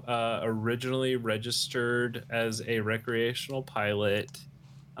you originally registered as a recreational pilot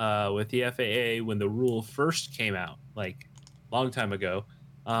with the FAA when the rule first came out, like a long time ago,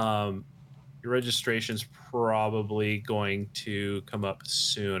 your registration's probably going to come up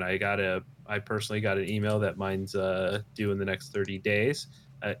soon. I personally got an email that mine's due in the next 30 days.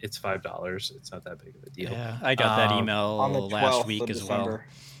 It's $5. It's not that big of a deal. Yeah, I got that email on the last week as December. well.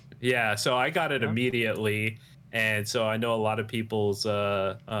 Yeah, so I got it immediately, and so I know a lot of people's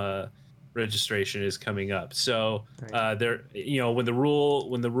registration is coming up. So there, when the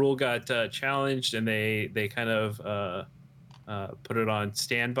rule got challenged, and they kind of put it on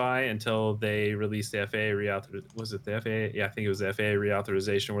standby until they released the FAA reauthorization. Was it the FAA? Yeah, I think it was the FAA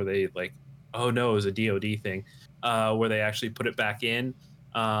reauthorization where they oh no, it was a DoD thing, where they actually put it back in.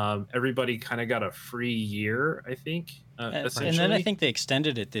 Everybody kind of got a free year, I think. Essentially. And then I think they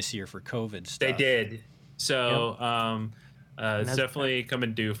extended it this year for COVID stuff. They did. So it's definitely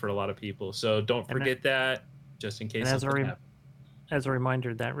coming due for a lot of people. So don't forget that, just in case something happens. As a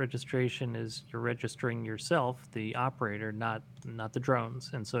reminder, that registration is you're registering yourself, the operator, not the drones,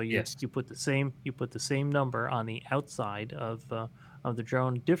 and so you put the same number on the outside of the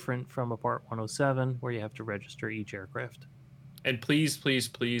drone, different from a Part 107 where you have to register each aircraft. And please, please,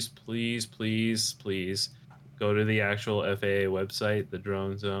 please, please, please, please go to the actual FAA website, the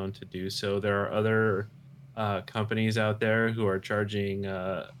Drone Zone, to do so. There are other companies out there who are charging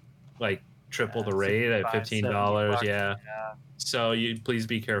triple the rate at $15. Yeah. So you please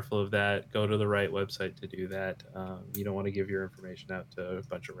be careful of that. Go to the right website to do that. You don't want to give your information out to a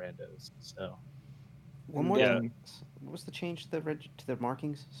bunch of randos. So one more thing. What was the change to the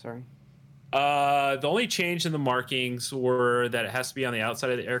markings? Sorry. The only change in the markings were that it has to be on the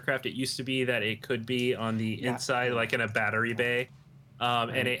outside of the aircraft. It used to be that it could be on the inside, like in a battery bay.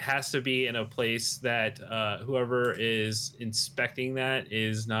 And it has to be in a place that whoever is inspecting that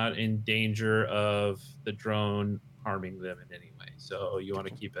is not in danger of the drone harming them in any way. So you want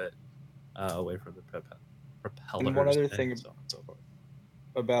to keep it away from the propellers. And one other thing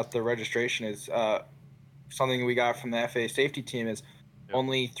about the registration is something we got from the FAA safety team is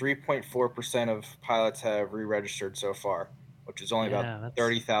only 3.4% of pilots have re-registered so far, which is only about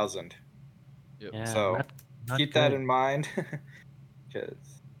 30,000. Yeah, so not keep that in mind. Because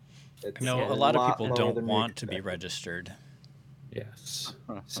a lot of people don't want to be registered. Yes.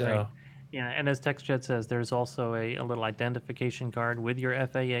 So yeah, and as TechJet says, there's also a little identification card with your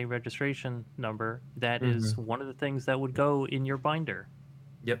FAA registration number. That is one of the things that would go in your binder.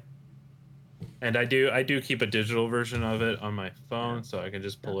 Yep. And I do keep a digital version of it on my phone, so I can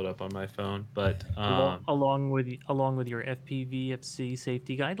just pull it up on my phone. But along with your FPVFC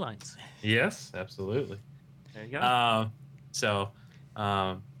safety guidelines. Yes, absolutely. There you go.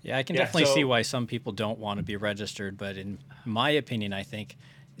 I can definitely see why some people don't want to be registered, but in my opinion, I think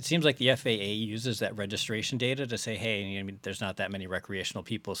it seems like the FAA uses that registration data to say, hey, I mean, there's not that many recreational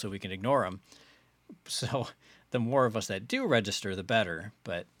people, so we can ignore them. So the more of us that do register, the better.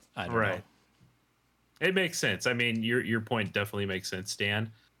 But I don't know. It makes sense. I mean, your point definitely makes sense,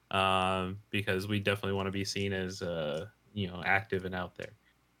 Dan, because we definitely want to be seen as active and out there.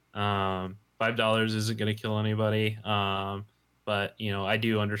 $5 isn't going to kill anybody, but I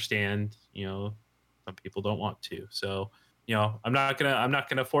do understand. Some people don't want to, so I'm not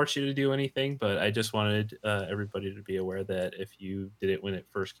gonna force you to do anything. But I just wanted everybody to be aware that if you did it when it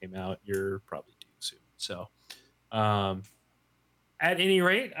first came out, you're probably due soon. So. At any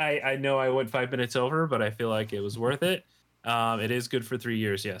rate, I know I went 5 minutes over, but I feel like it was worth it. It is good for 3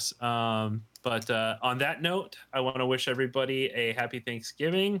 years, yes. But on that note, I want to wish everybody a happy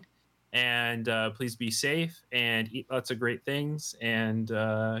Thanksgiving, and please be safe and eat lots of great things. And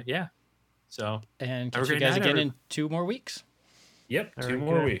yeah, so and catch you guys again in 2 more weeks. Yep, Very 2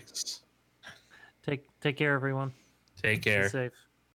 more weeks. Take care, everyone. Take care. Stay safe.